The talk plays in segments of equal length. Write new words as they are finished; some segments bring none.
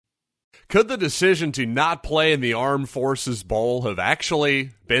Could the decision to not play in the Armed Forces Bowl have actually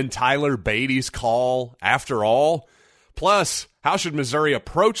been Tyler Badie's call after all? Plus, how should Missouri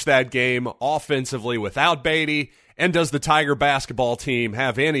approach that game offensively without Badie? And does the Tiger basketball team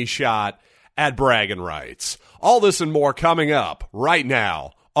have any shot at bragging rights? All this and more coming up right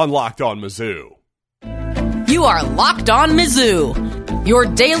now on Locked On Mizzou. You are Locked On Mizzou, your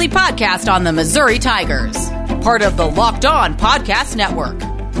daily podcast on the Missouri Tigers. Part of the Locked On Podcast Network.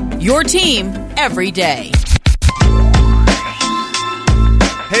 Your team every day.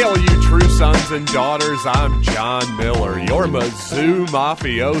 Hey, all you true sons and daughters, I'm John Miller, your Mizzou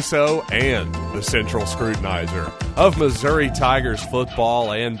mafioso and the central scrutinizer of Missouri Tigers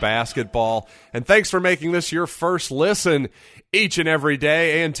football and basketball. And thanks for making this your first listen each and every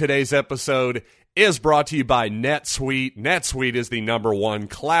day. And today's episode is brought to you by NetSuite. NetSuite is the #1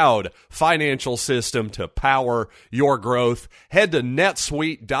 cloud financial system to power your growth. Head to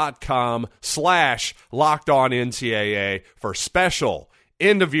netsuite.com/LockedOnNCAA for special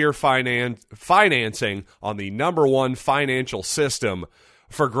end-of-year financing on the #1 financial system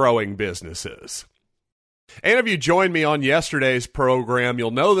for growing businesses. And if you joined me on yesterday's program,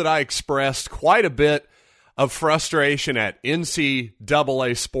 you'll know that I expressed quite a bit of frustration at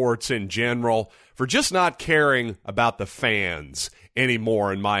NCAA sports in general for just not caring about the fans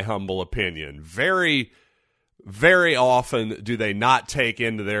anymore, in my humble opinion. Very, very often do they not take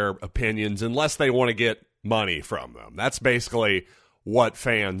into their opinions unless they want to get money from them. That's basically what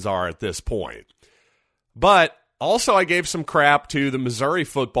fans are at this point. But also I gave some crap to the Missouri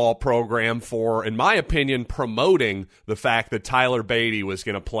football program for, in my opinion, promoting the fact that Tyler Badie was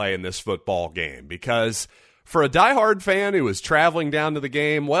going to play in this football game. Because for a diehard fan who was traveling down to the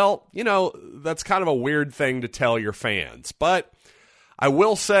game, well, you know, that's kind of a weird thing to tell your fans. But I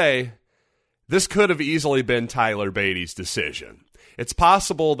will say this could have easily been Tyler Badie's decision. It's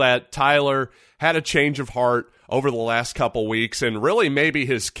possible that Tyler had a change of heart over the last couple weeks, and really maybe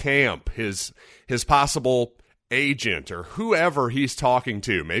his camp, his possible agent, or whoever he's talking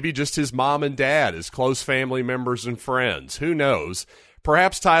to, maybe just his mom and dad, his close family members and friends, who knows?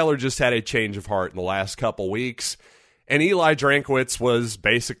 Perhaps Tyler just had a change of heart in the last couple weeks, and Eli Drinkwitz was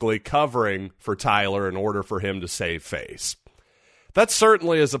basically covering for Tyler in order for him to save face. That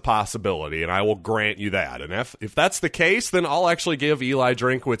certainly is a possibility, and I will grant you that. And if that's the case, then I'll actually give Eli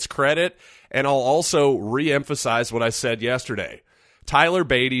Drinkwitz credit, and I'll also reemphasize what I said yesterday. Tyler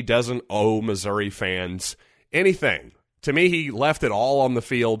Badie doesn't owe Missouri fans anything. To me, he left it all on the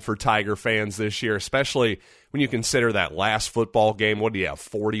field for Tiger fans this year, especially when you consider that last football game. What do you have,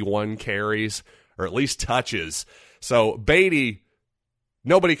 41 carries, or at least touches? So Badie,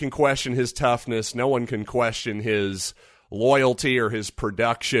 nobody can question his toughness. No one can question his loyalty or his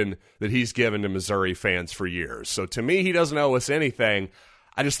production that he's given to Missouri fans for years. So to me, he doesn't owe us anything.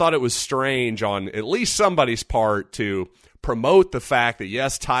 I just thought it was strange on at least somebody's part to promote the fact that,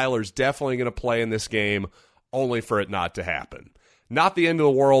 yes, Tyler's definitely going to play in this game, only for it not to happen. Not the end of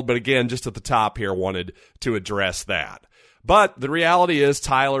the world, but again, just at the top here, wanted to address that. But the reality is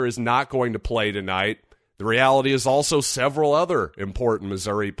Tyler is not going to play tonight. The reality is also several other important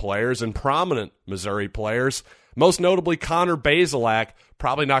Missouri players and prominent Missouri players, most notably Connor Bazelak,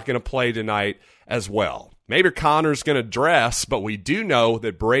 probably not going to play tonight as well. Maybe Connor's going to dress, but we do know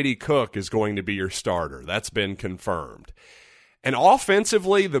that Brady Cook is going to be your starter. That's been confirmed. And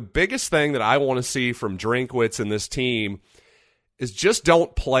offensively, the biggest thing that I want to see from Drinkwitz and this team is just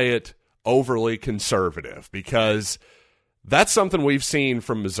don't play it overly conservative, because that's something we've seen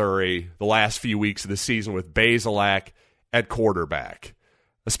from Missouri the last few weeks of the season with Bazelak at quarterback.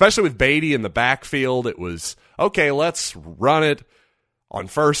 Especially with Badie in the backfield, it was, okay, let's run it on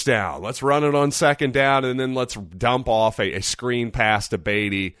first down. Let's run it on second down, and then let's dump off a screen pass to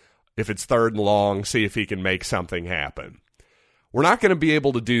Badie if it's third and long, see if he can make something happen. We're not going to be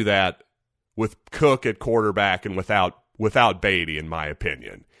able to do that with Cook at quarterback and without Badie, in my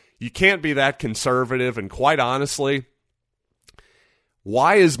opinion. You can't be that conservative, and quite honestly,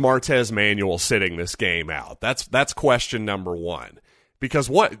 why is Martez Manuel sitting this game out? That's question number one. Because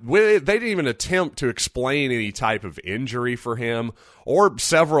they didn't even attempt to explain any type of injury for him or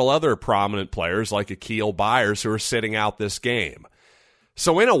several other prominent players like Akil Byers who are sitting out this game.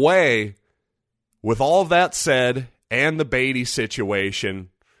 So in a way, with all of that said and the Badie situation,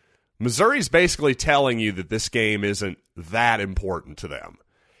 Missouri's basically telling you that this game isn't that important to them.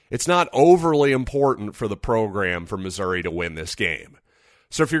 It's not overly important for the program for Missouri to win this game.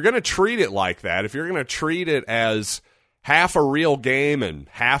 So if you're going to treat it like that, if you're going to treat it as half a real game and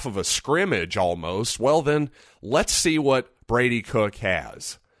half of a scrimmage almost, well then let's see what Brady Cook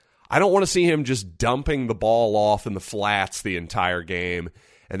has. I don't want to see him just dumping the ball off in the flats the entire game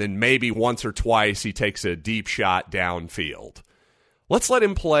and then maybe once or twice he takes a deep shot downfield. Let's let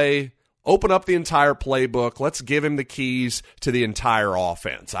him play, open up the entire playbook. Let's give him the keys to the entire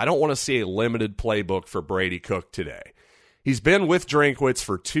offense. I don't want to see a limited playbook for Brady Cook today. He's been with Drinkwitz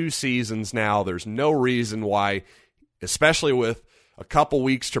for 2 seasons now. There's no reason why, especially with a couple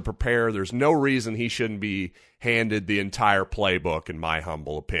weeks to prepare, there's no reason he shouldn't be handed the entire playbook, in my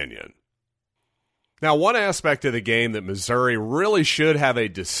humble opinion. Now, one aspect of the game that Missouri really should have a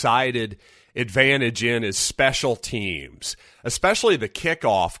decided advantage in is special teams, especially the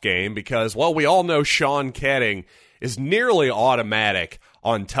kickoff game, because, well, we all know Sean Ketting is nearly automatic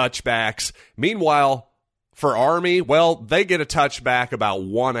on touchbacks. Meanwhile, for Army, well, they get a touchback about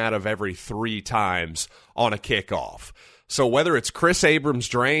 1 out of every 3 times on a kickoff. So whether it's Chris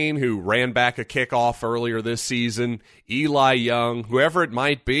Abrams-Drain, who ran back a kickoff earlier this season, Eli Young, whoever it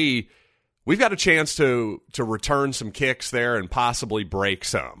might be, we've got a chance to return some kicks there and possibly break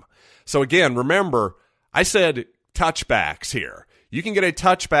some. So again, remember, I said touchbacks here. You can get a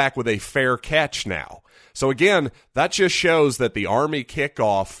touchback with a fair catch now. So again, that just shows that the Army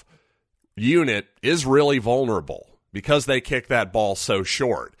kickoff unit is really vulnerable because they kick that ball so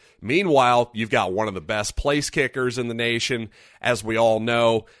short. Meanwhile, you've got one of the best place kickers in the nation, as we all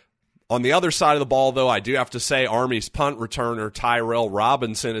know. On the other side of the ball, though, I do have to say Army's punt returner, Tyrell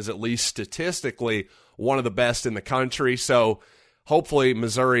Robinson, is at least statistically one of the best in the country. So hopefully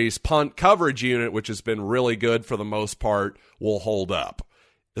Missouri's punt coverage unit, which has been really good for the most part, will hold up.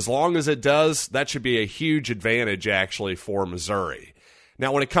 As long as it does, that should be a huge advantage, actually, for Missouri.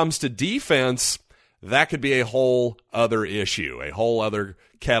 Now, when it comes to defense, that could be a whole other issue, a whole other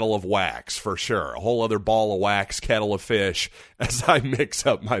kettle of wax for sure, a whole other ball of wax, kettle of fish, as I mix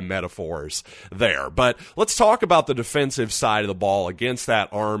up my metaphors there. But let's talk about the defensive side of the ball against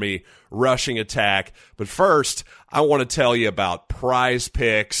that Army rushing attack. But first, I want to tell you about Prize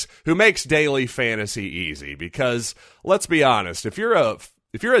Picks, who makes daily fantasy easy, because let's be honest, if you're a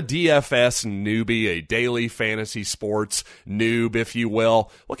DFS newbie, a daily fantasy sports noob, if you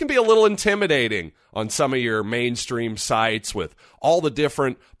will, well, it can be a little intimidating on some of your mainstream sites with all the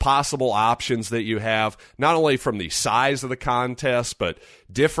different possible options that you have, not only from the size of the contest, but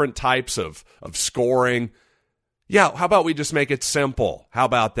different types of scoring. Yeah, how about we just make it simple? How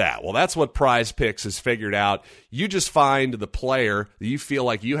about that? Well, that's what Prize Picks has figured out. You just find the player that you feel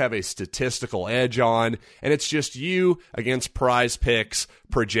like you have a statistical edge on, and it's just you against Prize Picks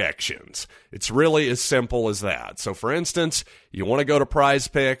projections. It's really as simple as that. So, for instance, you want to go to Prize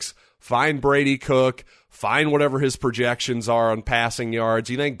Picks, find Brady Cook, find whatever his projections are on passing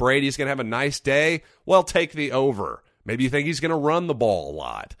yards. You think Brady's going to have a nice day? Well, take the over. Maybe you think he's going to run the ball a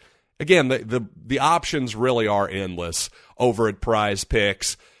lot. Again, the options really are endless over at Prize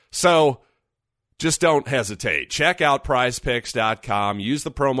Picks. So just don't hesitate. Check out prizepicks.com. Use the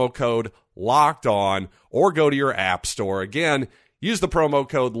promo code LOCKEDON or go to your app store. Again, use the promo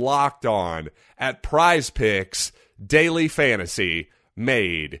code LOCKEDON at Prize Picks. Daily fantasy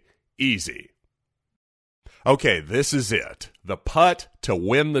made easy. Okay, this is it. The putt to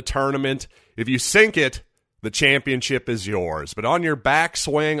win the tournament. If you sink it, the championship is yours. But on your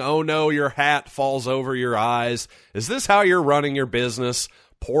backswing, oh no, your hat falls over your eyes. Is this how you're running your business?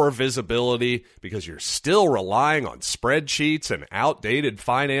 Poor visibility because you're still relying on spreadsheets and outdated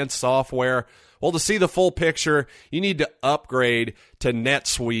finance software? Well, to see the full picture, you need to upgrade to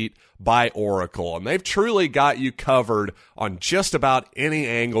NetSuite by Oracle. And they've truly got you covered on just about any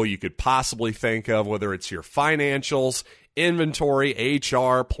angle you could possibly think of, whether it's your financials, inventory,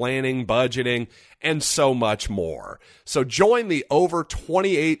 HR, planning, budgeting, and so much more. So join the over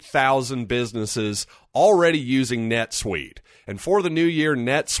 28,000 businesses already using NetSuite. And for the new year,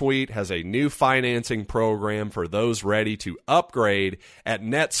 NetSuite has a new financing program for those ready to upgrade at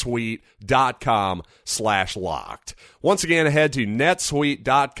netsuite.com/locked. Once again, head to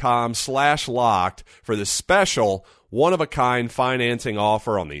netsuite.com/locked for this special one-of-a-kind financing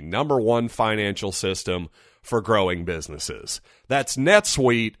offer on the #1 financial system for growing businesses. That's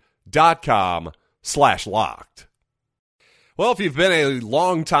netsuite.com/locked. Well, if you've been a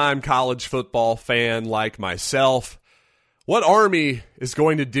longtime college football fan like myself, what Army is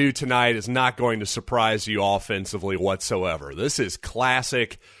going to do tonight is not going to surprise you offensively whatsoever. This is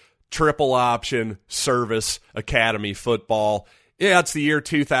classic triple option service academy football. Yeah, it's the year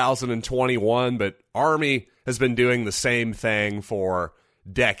 2021, but Army has been doing the same thing for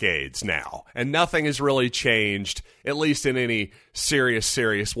decades now, and nothing has really changed, at least in any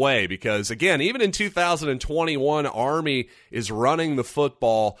serious way, because again, even in 2021, Army is running the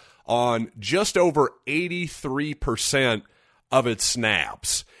football on just over 83% of its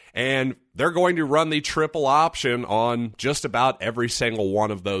snaps. And they're going to run the triple option on just about every single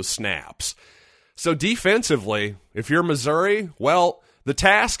one of those snaps. So defensively, if you're Missouri, well, the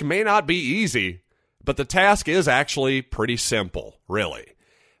task may not be easy, but the task is actually pretty simple, really.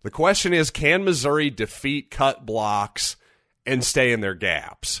 The question is, can Missouri defeat cut blocks and stay in their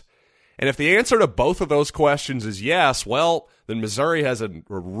gaps? And if the answer to both of those questions is yes, well, then Missouri has a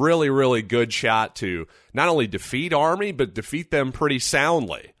really, really good shot to not only defeat Army, but defeat them pretty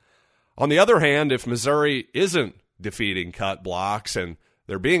soundly. On the other hand, if Missouri isn't defeating cut blocks and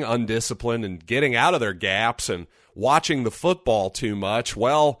they're being undisciplined and getting out of their gaps and watching the football too much,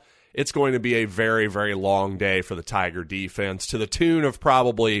 well, it's going to be a very, very long day for the Tiger defense to the tune of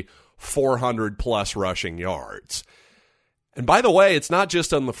probably 400-plus rushing yards. And by the way, it's not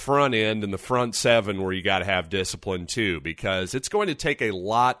just on the front end and the front seven where you got to have discipline too, because it's going to take a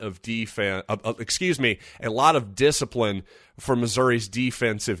lot of a lot of discipline for Missouri's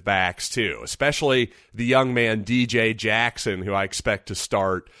defensive backs too, especially the young man DJ Jackson, who I expect to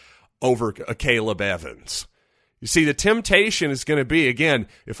start over Caleb Evans. You see, the temptation is going to be, again,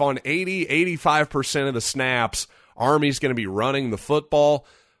 if on 85% of the snaps, Army's going to be running the football,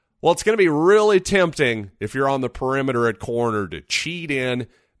 well, it's going to be really tempting if you're on the perimeter at corner to cheat in,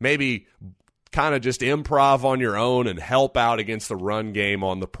 maybe kind of just improv on your own and help out against the run game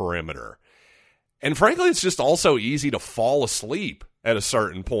on the perimeter. And frankly, it's just also easy to fall asleep at a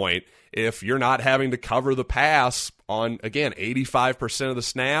certain point if you're not having to cover the pass on, again, 85% of the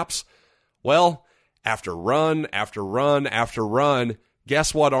snaps. Well, after run, after run, after run,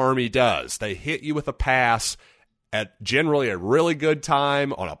 guess what Army does? They hit you with a pass at generally a really good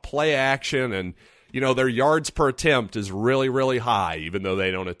time on a play action, and their yards per attempt is really, really high, even though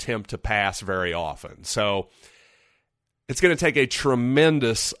they don't attempt to pass very often. So it's going to take a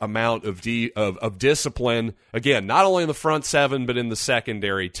tremendous amount of discipline, again, not only in the front seven, but in the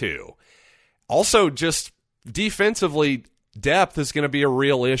secondary too. Also, just defensively, depth is going to be a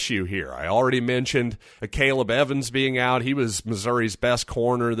real issue here. I already mentioned Caleb Evans being out. He was Missouri's best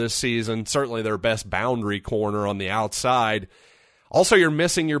corner this season, certainly their best boundary corner on the outside. Also, you're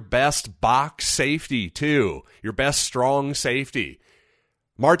missing your best box safety, too, your best strong safety.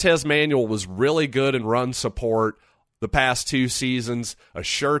 Martez Manuel was really good in run support the past 2 seasons, a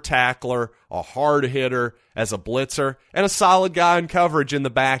sure tackler, a hard hitter as a blitzer, and a solid guy in coverage in the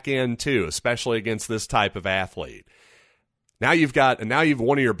back end, too, especially against this type of athlete. Now you've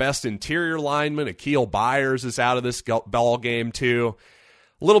one of your best interior linemen, Akil Byers, is out of this ball game too.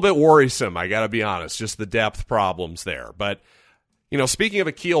 A little bit worrisome, I got to be honest, just the depth problems there. But, speaking of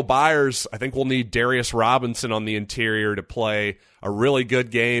Akil Byers, I think we'll need Darius Robinson on the interior to play a really good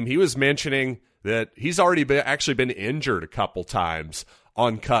game. He was mentioning that he's already been injured a couple times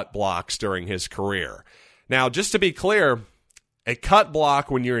on cut blocks during his career. Now, just to be clear, a cut block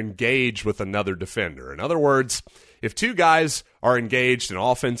when you're engaged with another defender. In other words, if 2 guys are engaged, an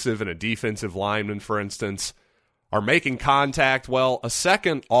offensive and a defensive lineman, for instance, are making contact, well, a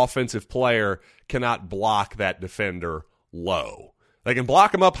second offensive player cannot block that defender low. They can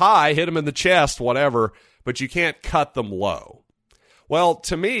block him up high, hit him in the chest, whatever, but you can't cut them low. Well,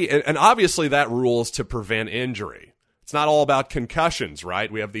 to me, and obviously that rule is to prevent injury. It's not all about concussions,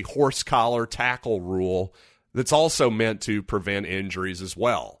 right? We have the horse collar tackle rule that's also meant to prevent injuries as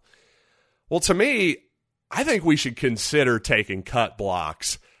well. Well, to me, I think we should consider taking cut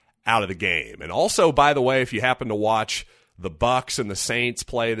blocks out of the game. And also, by the way, if you happen to watch the Bucs and the Saints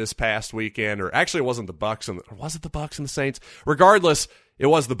play this past weekend, or actually it wasn't the Bucs and the Saints? Regardless, it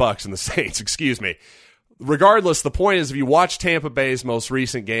was the Bucs and the Saints, excuse me. Regardless, the point is if you watch Tampa Bay's most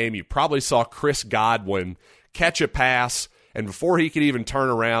recent game, you probably saw Chris Godwin catch a pass, and before he could even turn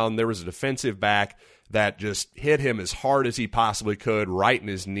around, there was a defensive back that just hit him as hard as he possibly could, right in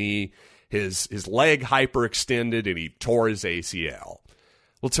his knee. His leg hyperextended, and he tore his ACL.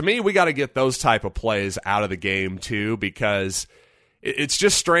 Well, to me, we got to get those type of plays out of the game, too, because it's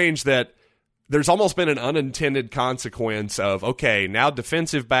just strange that there's almost been an unintended consequence of, okay, now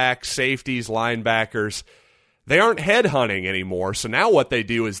defensive backs, safeties, linebackers, they aren't headhunting anymore. So now what they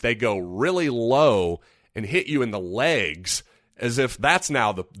do is they go really low and hit you in the legs as if that's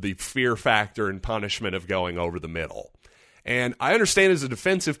now the fear factor and punishment of going over the middle. And I understand as a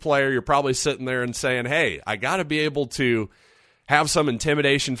defensive player, you're probably sitting there and saying, hey, I got to be able to have some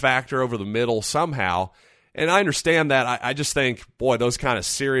intimidation factor over the middle somehow. And I understand that. I just think, boy, those kind of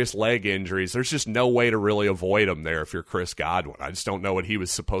serious leg injuries, there's just no way to really avoid them there if you're Chris Godwin. I just don't know what he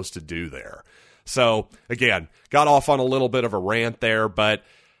was supposed to do there. So, again, got off on a little bit of a rant there, but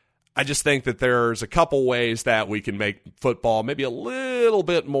I just think that there's a couple ways that we can make football maybe a little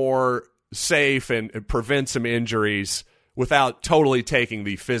bit more safe and prevent some injuries without totally taking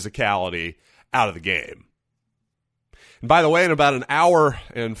the physicality out of the game. And by the way, in about an hour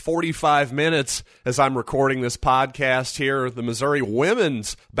and 45 minutes, as I'm recording this podcast here, the Missouri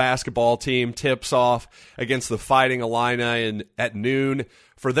women's basketball team tips off against the Fighting Illini at noon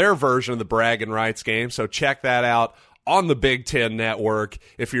for their version of the bragging rights game. So check that out on the Big Ten Network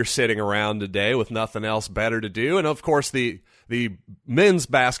if you're sitting around today with nothing else better to do. And, of course, the men's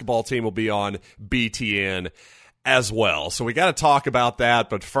basketball team will be on BTN as well. So we got to talk about that.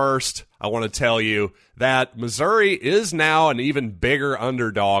 But first, I want to tell you that Missouri is now an even bigger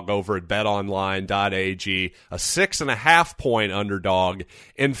underdog over at betonline.ag, a 6.5-point underdog.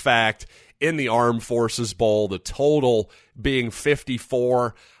 In fact, in the Armed Forces Bowl, the total being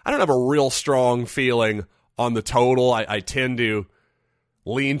 54. I don't have a real strong feeling on the total. I tend to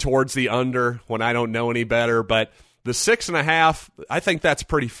lean towards the under when I don't know any better, but the 6.5, I think that's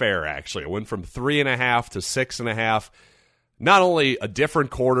pretty fair, actually. It went from 3.5 to 6.5. Not only a different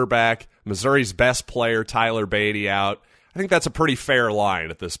quarterback, Missouri's best player, Tyler Beatty, out. I think that's a pretty fair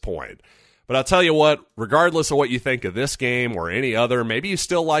line at this point. But I'll tell you what, regardless of what you think of this game or any other, maybe you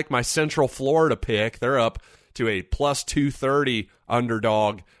still like my Central Florida pick. They're up to a plus 230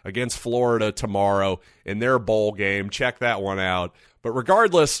 underdog against Florida tomorrow in their bowl game. Check that one out. But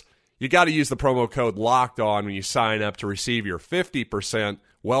regardless, you got to use the promo code LOCKEDON when you sign up to receive your 50%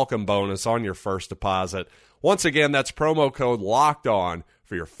 welcome bonus on your first deposit. Once again, that's promo code LOCKEDON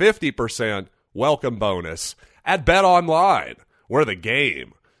for your 50% welcome bonus at BetOnline, where the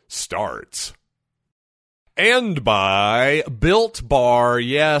game starts. And by Built Bar.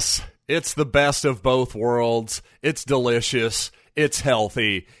 Yes, it's the best of both worlds. It's delicious. It's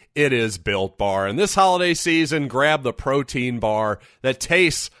healthy. It is Built Bar. And this holiday season, grab the protein bar that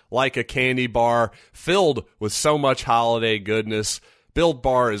tastes like a candy bar, filled with so much holiday goodness. Built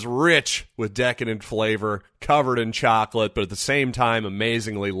Bar is rich with decadent flavor, covered in chocolate, but at the same time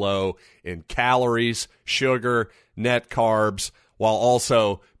amazingly low in calories, sugar, net carbs, while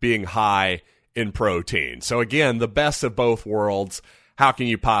also being high in protein. So again, the best of both worlds. How can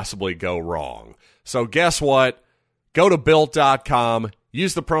you possibly go wrong? So guess what? Go to Built.com.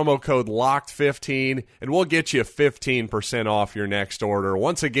 Use the promo code LOCKED15, and we'll get you 15% off your next order.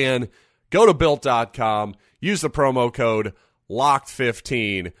 Once again, go to Built.com. Use the promo code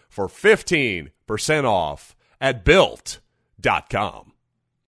LOCKED15 for 15% off at Built.com.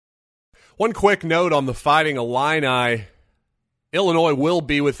 One quick note on the Fighting Illini. Illinois will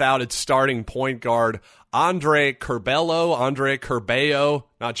be without its starting point guard, Andre Curbelo,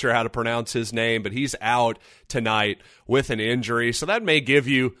 not sure how to pronounce his name, but he's out tonight with an injury. So that may give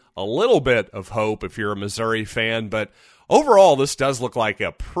you a little bit of hope if you're a Missouri fan. But overall, this does look like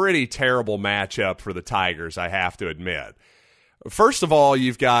a pretty terrible matchup for the Tigers, I have to admit. First of all,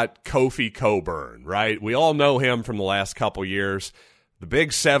 you've got Kofi Cockburn, right? We all know him from the last couple years. The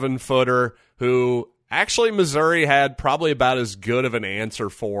big 7-footer who actually Missouri had probably about as good of an answer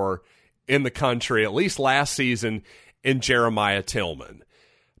for in the country, at least last season, in Jeremiah Tillman.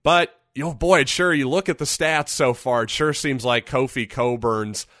 But, you look at the stats so far, it sure seems like Kofi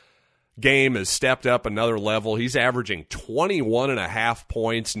Cockburn's game has stepped up another level. He's averaging 21.5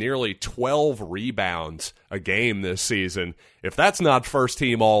 points, nearly 12 rebounds a game this season. If that's not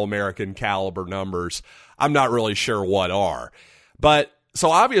first-team All-American caliber numbers, I'm not really sure what are. But so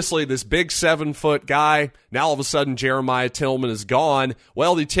obviously this big 7-foot guy, now all of a sudden Jeremiah Tillman is gone.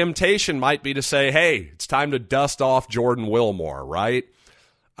 Well, the temptation might be to say, hey, it's time to dust off Jordan Wilmore, right?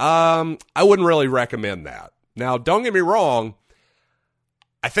 I wouldn't really recommend that. Now, don't get me wrong.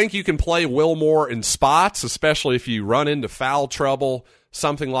 I think you can play Wilmore in spots, especially if you run into foul trouble,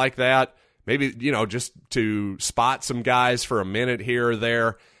 something like that. Maybe, just to spot some guys for a minute here or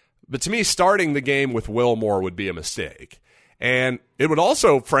there. But to me, starting the game with Wilmore would be a mistake. And it would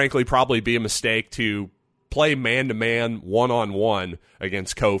also, frankly, probably be a mistake to play man-to-man, one-on-one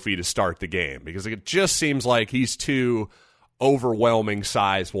against Kofi to start the game, because it just seems like he's too overwhelming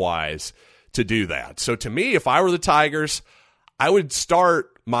size-wise to do that. So to me, if I were the Tigers, I would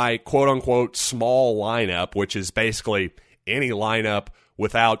start my quote-unquote small lineup, which is basically any lineup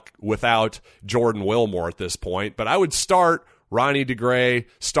without Jordan Wilmore at this point. But I would start Ronnie DeGray,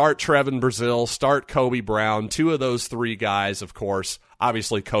 start Trevin Brazile, start Kobe Brown, two of those three guys, of course.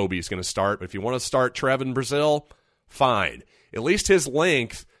 Obviously, Kobe's going to start, but if you want to start Trevin Brazile, fine. At least his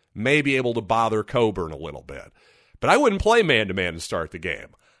length may be able to bother Cockburn a little bit. But I wouldn't play man-to-man to start the game.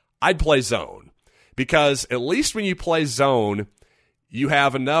 I'd play zone, because at least when you play zone, you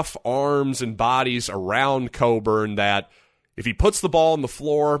have enough arms and bodies around Cockburn that if he puts the ball on the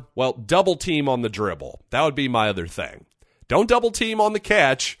floor, well, double team on the dribble. That would be my other thing. Don't double team on the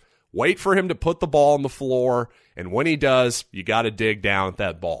catch. Wait for him to put the ball on the floor And when he does, you got to dig down at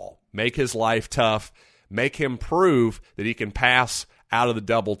that ball. Make his life tough. Make him prove that he can pass out of the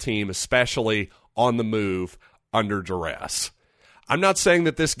double team, especially on the move under duress. I'm not saying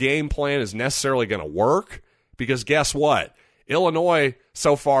that this game plan is necessarily going to work, because guess what? Illinois,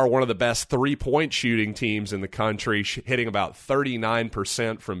 so far, one of the best three-point shooting teams in the country, hitting about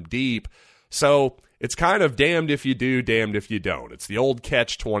 39% from deep. So it's kind of damned if you do, damned if you don't. It's the old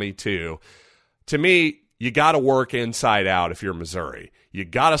catch-22. To me, you got to work inside out if you're Missouri. You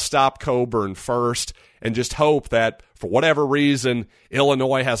got to stop Coburn first and just hope that, for whatever reason,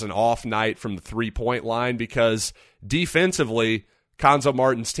 Illinois has an off night from the three-point line, because defensively, Cuonzo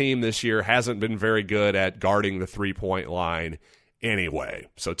Martin's team this year hasn't been very good at guarding the three-point line anyway.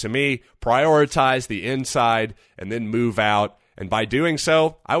 So to me, prioritize the inside and then move out. And by doing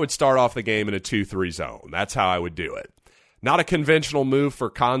so, I would start off the game in a 2-3 zone. That's how I would do it. Not a conventional move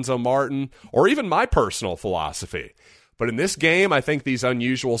for Cuonzo Martin, or even my personal philosophy. But in this game, I think these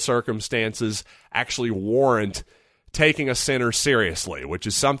unusual circumstances actually warrant taking a center seriously, which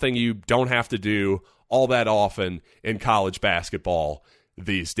is something you don't have to do all that often in college basketball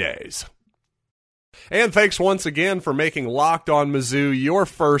these days. And thanks once again for making Locked On Mizzou your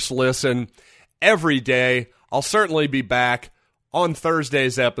first listen every day. I'll certainly be back on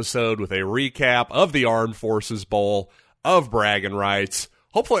Thursday's episode with a recap of the Armed Forces Bowl, of bragging rights.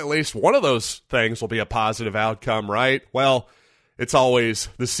 Hopefully at least one of those things will be a positive outcome, right? Well, it's always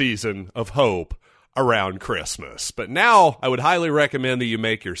the season of hope around Christmas. But now I would highly recommend that you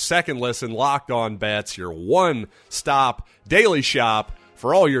make your second listen Locked On Bets your one-stop daily shop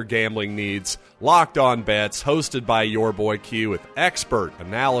for all your gambling needs. Locked On Bets, hosted by your boy Q, with expert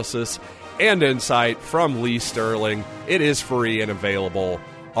analysis and insight from Lee Sterling. It is free and available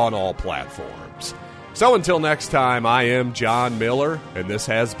on all platforms. So until next time, I am John Miller, and this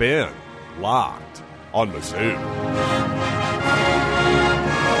has been Locked on Mizzou.